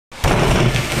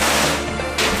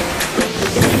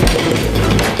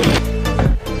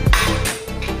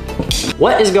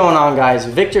What is going on, guys?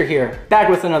 Victor here, back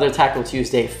with another Tackle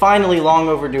Tuesday. Finally, long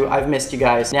overdue. I've missed you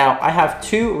guys. Now, I have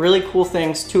two really cool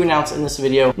things to announce in this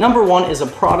video. Number one is a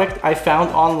product I found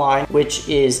online, which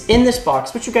is in this box,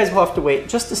 but you guys will have to wait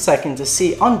just a second to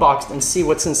see unboxed and see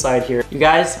what's inside here. You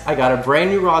guys, I got a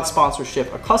brand new rod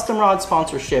sponsorship, a custom rod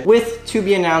sponsorship with to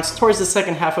be announced towards the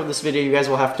second half of this video. You guys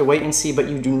will have to wait and see, but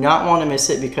you do not want to miss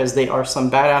it because they are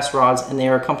some badass rods and they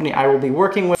are a company I will be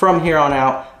working with from here on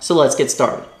out. So let's get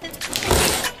started.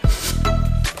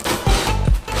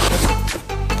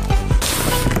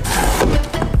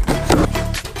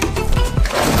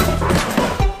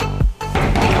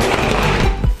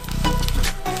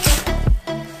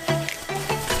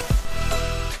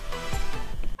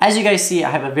 As you guys see,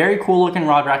 I have a very cool looking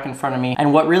rod rack in front of me,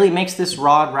 and what really makes this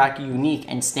rod rack unique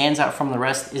and stands out from the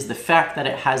rest is the fact that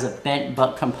it has a bent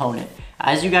butt component.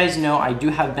 As you guys know, I do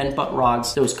have bent butt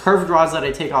rods, those curved rods that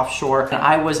I take offshore, and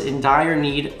I was in dire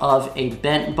need of a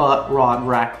bent butt rod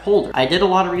rack holder. I did a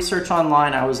lot of research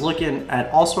online. I was looking at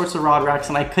all sorts of rod racks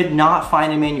and I could not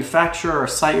find a manufacturer or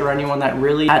site or anyone that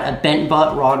really had a bent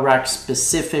butt rod rack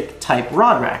specific type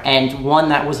rod rack, and one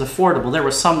that was affordable. There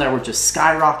were some that were just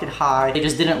skyrocket high. They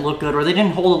just didn't look good or they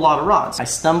didn't hold a lot of rods. I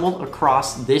stumbled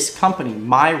across this company,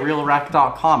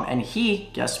 myrealrack.com, and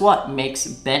he, guess what, makes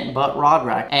bent butt rod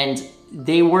rack. And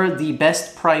they were the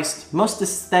best priced, most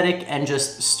aesthetic, and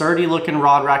just sturdy looking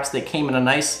rod racks that came in a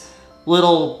nice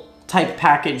little type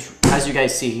package, as you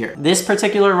guys see here. This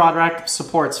particular rod rack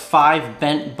supports 5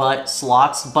 bent butt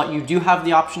slots, but you do have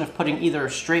the option of putting either a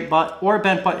straight butt or a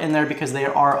bent butt in there because they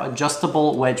are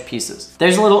adjustable wedge pieces.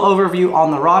 There's a little overview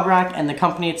on the rod rack and the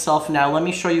company itself. Now let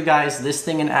me show you guys this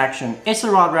thing in action. It's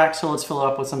a rod rack, so let's fill it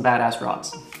up with some badass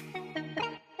rods.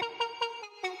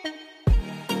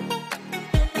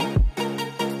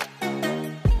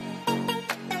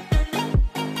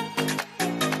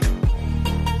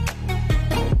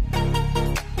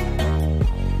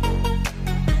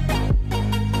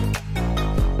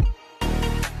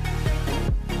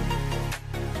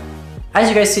 As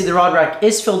you guys see, the rod rack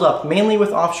is filled up mainly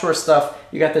with offshore stuff.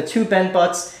 You got the 2 bent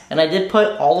butts, and I did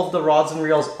put all of the rods and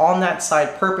reels on that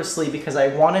side purposely because I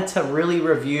wanted to really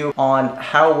review on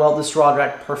how well this rod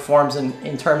rack performs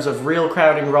in terms of reel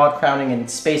crowding, rod crowding, and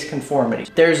space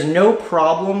conformity. There's no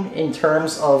problem in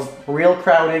terms of reel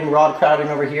crowding, rod crowding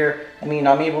over here. I mean,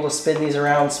 I'm able to spin these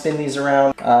around.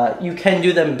 You can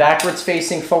do them backwards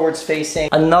facing, forwards facing.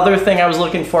 Another thing I was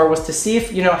looking for was to see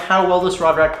if, you know, how well this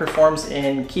rod rack performs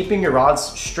in keeping your rods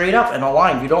straight up and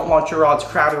aligned. You don't want your rods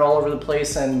crowded all over the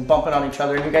place and bumping on each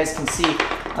other. And you guys can see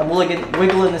I'm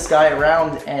wiggling this guy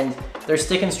around and they're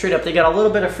sticking straight up. They got a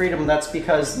little bit of freedom. That's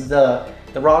because the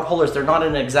rod holders, they're not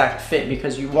an exact fit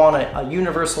because you want a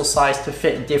universal size to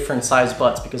fit different size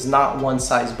butts because not one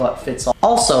size butt fits all.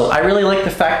 Also, I really like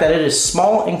the fact that it is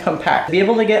small and compact. To be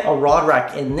able to get a rod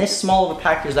rack in this small of a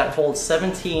package that holds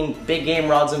 17 big game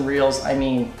rods and reels, I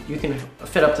mean, you can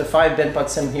fit up to 5 bent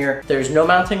butts in here. There's no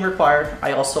mounting required.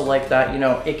 I also like that, you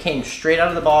know, it came straight out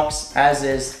of the box as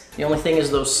is. The only thing is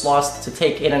those slots to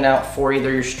take in and out for either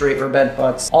your straight or bent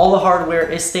butts. All the hardware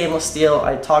is stainless steel.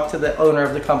 I talked to the owner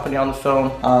of the company on the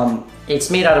phone. It's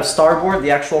made out of starboard,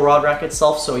 the actual rod rack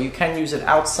itself, so you can use it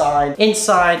outside,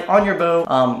 inside, on your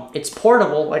boat. It's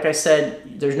portable, like I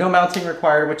said. There's no mounting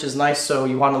required, which is nice, so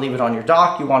you want to leave it on your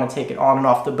dock, you want to take it on and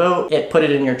off the boat, put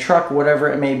it in your truck,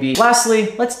 whatever it may be.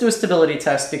 Lastly, let's do a stability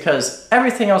test because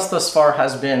everything else thus far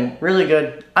has been really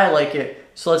good. I like it.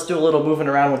 So let's do a little moving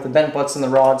around with the bent butts and the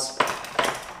rods.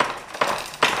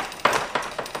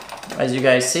 As you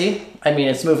guys see, I mean,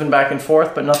 it's moving back and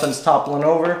forth, but nothing's toppling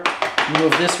over. You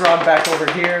move this rod back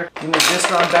over here, you move this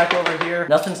rod back over here,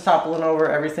 nothing's toppling over,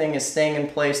 everything is staying in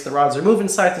place. The rods are moving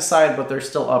side to side, but they're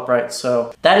still upright.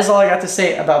 So that is all I got to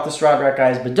say about this rod rack,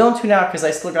 guys, but don't tune out because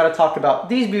I still got to talk about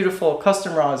these beautiful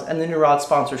custom rods and the new rod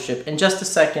sponsorship in just a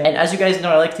second. And as you guys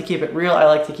know, I like to keep it real, I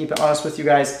like to keep it honest with you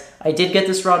guys. I did get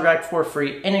this rod rack for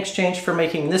free in exchange for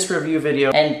making this review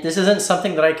video, and this isn't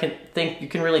something that I think you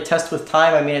can really test with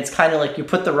time. I mean, it's kind of like you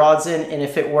put the rods in, and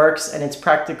if it works and it's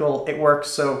practical, it works,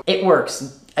 so it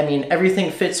works. I mean,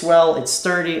 everything fits well, it's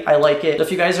sturdy, I like it. So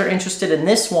if you guys are interested in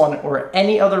this one or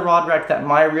any other rod rack that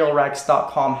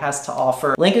myrealracks.com has to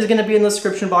offer, link is gonna be in the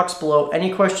description box below.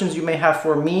 Any questions you may have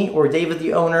for me or David,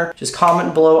 the owner, just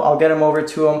comment below, I'll get them over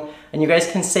to him. And you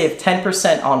guys can save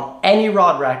 10% on any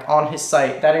rod rack on his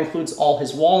site. That includes all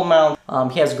his wall mounts,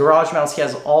 he has garage mounts, he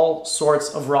has all sorts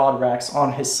of rod racks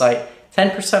on his site.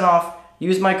 10% off,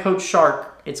 use my code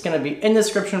SHARK. It's gonna be in the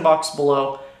description box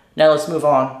below. Now let's move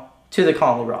on to the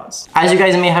Conley rods. As you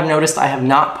guys may have noticed, I have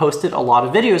not posted a lot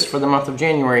of videos for the month of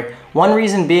January. One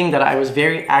reason being that I was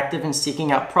very active in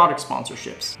seeking out product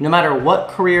sponsorships. No matter what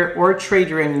career or trade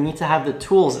you're in, you need to have the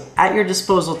tools at your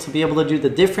disposal to be able to do the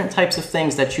different types of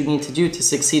things that you need to do to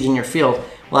succeed in your field.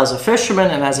 Well, as a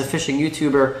fisherman and as a fishing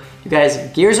YouTuber, you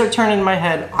guys, gears are turning in my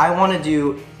head. I want to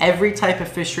do every type of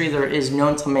fishery there is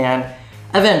known to man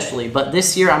eventually, but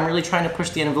this year I'm really trying to push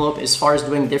the envelope as far as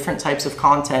doing different types of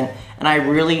content, and I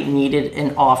really needed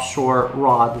an offshore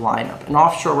rod lineup, an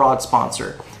offshore rod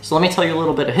sponsor. So let me tell you a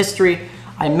little bit of history.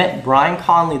 I met Brian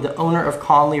Conley, the owner of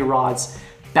Conley Rods,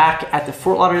 back at the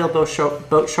Fort Lauderdale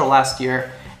boat show last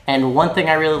year. And one thing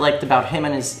I really liked about him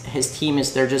and his team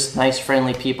is they're just nice,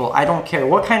 friendly people. I don't care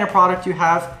what kind of product you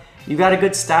have, you got a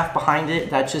good staff behind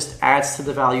it, that just adds to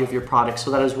the value of your product.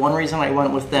 So that is one reason I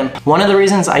went with them. One of the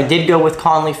reasons I did go with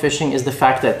Conley Fishing is the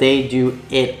fact that they do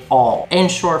it all.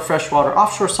 Inshore, freshwater,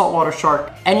 offshore, saltwater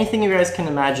shark, anything you guys can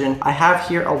imagine. I have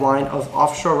here a line of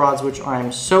offshore rods, which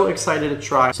I'm so excited to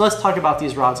try. So let's talk about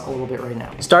these rods a little bit right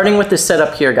now. Starting with the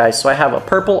setup here, guys. So I have a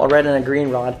purple, a red, and a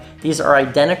green rod. These are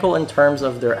identical in terms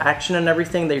of their action and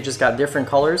everything. They've just got different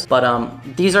colors. But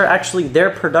these are actually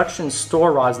their production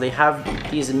store rods. They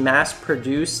have these mass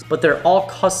produced, but they're all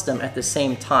custom at the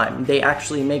same time. They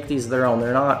actually make these their own.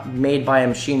 They're not made by a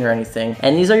machine or anything.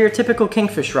 And these are your typical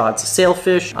kingfish rods.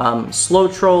 Sailfish, slow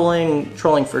trolling,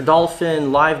 trolling for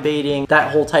dolphin, live baiting,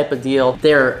 that whole type of deal.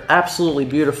 They're absolutely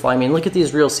beautiful. I mean, look at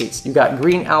these reel seats. You got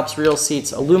Green Alps reel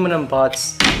seats, aluminum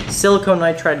butts, silicone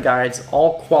nitride guides,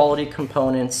 all quality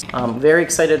components. Very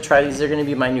excited to try these. They're going to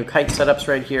be my new kite setups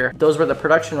right here. Those were the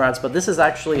production rods, but this is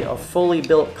actually a fully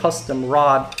built custom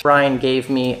rod Brian gave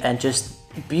me, and just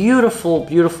beautiful,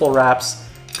 beautiful wraps,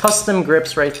 custom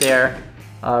grips right there.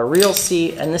 Reel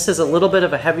seat, and this is a little bit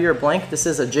of a heavier blank. This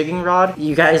is a jigging rod.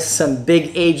 You guys, some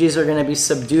big ages are going to be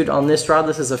subdued on this rod.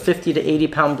 This is a 50 to 80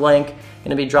 pound blank. Going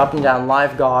to be dropping down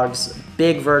live gogs,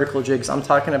 big vertical jigs. I'm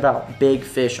talking about big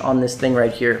fish on this thing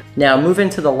right here. Now moving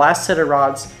to the last set of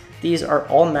rods. These are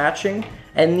all matching,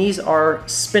 and these are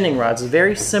spinning rods,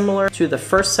 very similar to the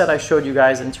first set I showed you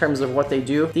guys in terms of what they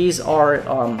do. These are,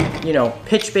 you know,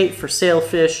 pitch bait for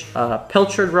sailfish,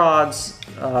 pilchard rods,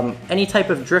 any type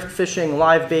of drift fishing,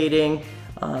 live baiting,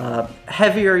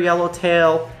 heavier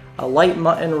yellowtail, a light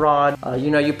mutton rod. You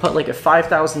know, you put like a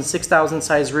 5,000, 6,000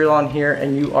 size reel on here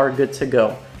and you are good to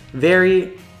go.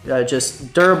 Very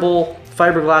just durable,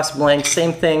 fiberglass blank,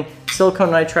 same thing, silicone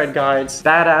nitride guides,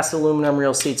 badass aluminum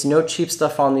reel seats, no cheap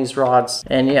stuff on these rods.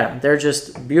 And yeah, they're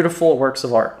just beautiful works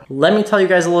of art. Let me tell you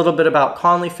guys a little bit about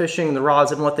Conley Fishing, the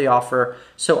rods, and what they offer.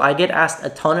 So I get asked a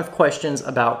ton of questions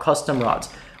about custom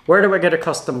rods. Where do I get a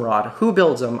custom rod? Who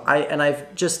builds them?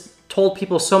 I've just told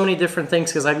people so many different things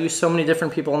because I've used so many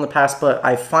different people in the past, but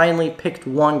I finally picked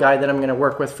one guy that I'm going to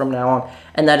work with from now on,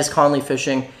 and that is Conley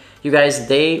Fishing. You guys,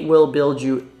 they will build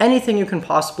you anything you can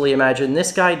possibly imagine.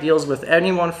 This guy deals with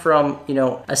anyone from, you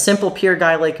know, a simple pier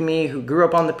guy like me who grew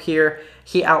up on the pier.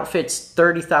 He outfits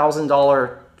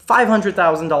 $30,000,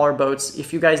 $500,000 boats.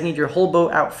 If you guys need your whole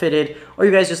boat outfitted, or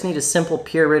you guys just need a simple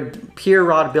pier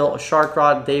rod built, a shark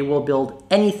rod, they will build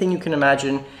anything you can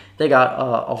imagine. They got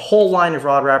a whole line of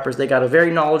rod wrappers. They got a very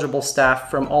knowledgeable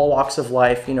staff from all walks of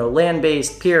life, you know,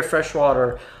 land-based, pier,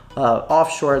 freshwater,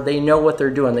 offshore. They know what they're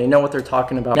doing. They know what they're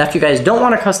talking about. Now, if you guys don't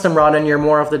want a custom rod and you're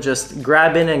more of the just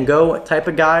grab in and go type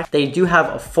of guy, they do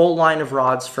have a full line of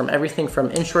rods from everything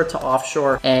from inshore to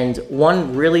offshore. And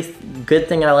one really good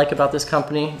thing I like about this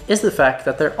company is the fact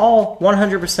that they're all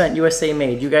 100% USA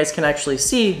made. You guys can actually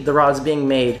see the rods being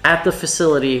made at the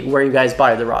facility where you guys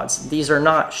buy the rods. These are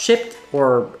not shipped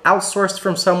or outsourced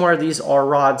from somewhere. These are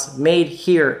rods made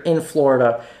here in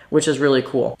Florida, which is really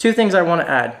cool. Two things I want to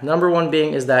add. Number one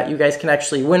being is that you guys can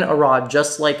actually win a rod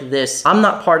just like this. I'm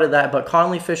not part of that, but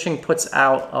Conley Fishing puts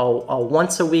out a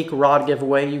once a week rod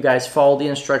giveaway. You guys follow the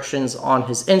instructions on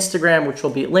his Instagram, which will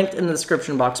be linked in the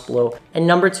description box below. And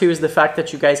number two is the fact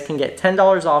that you guys can get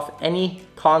 $10 off any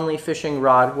Conley Fishing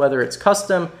rod, whether it's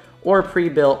custom or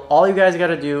pre-built. All you guys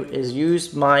gotta do is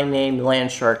use my name,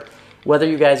 Landshark. Whether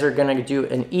you guys are gonna do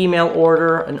an email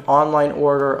order, an online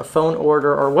order, a phone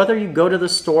order, or whether you go to the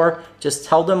store, just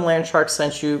tell them Landshark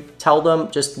sent you, tell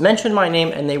them, just mention my name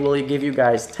and they will give you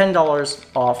guys $10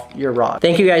 off your rod.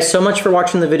 Thank you guys so much for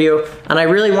watching the video, and I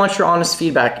really want your honest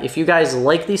feedback. If you guys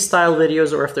like these style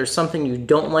videos, or if there's something you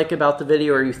don't like about the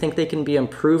video or you think they can be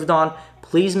improved on,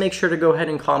 please make sure to go ahead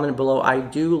and comment below. I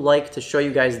do like to show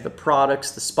you guys the products,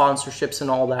 the sponsorships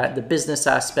and all that, the business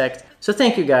aspect. So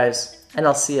thank you guys, and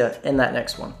I'll see you in that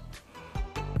next one.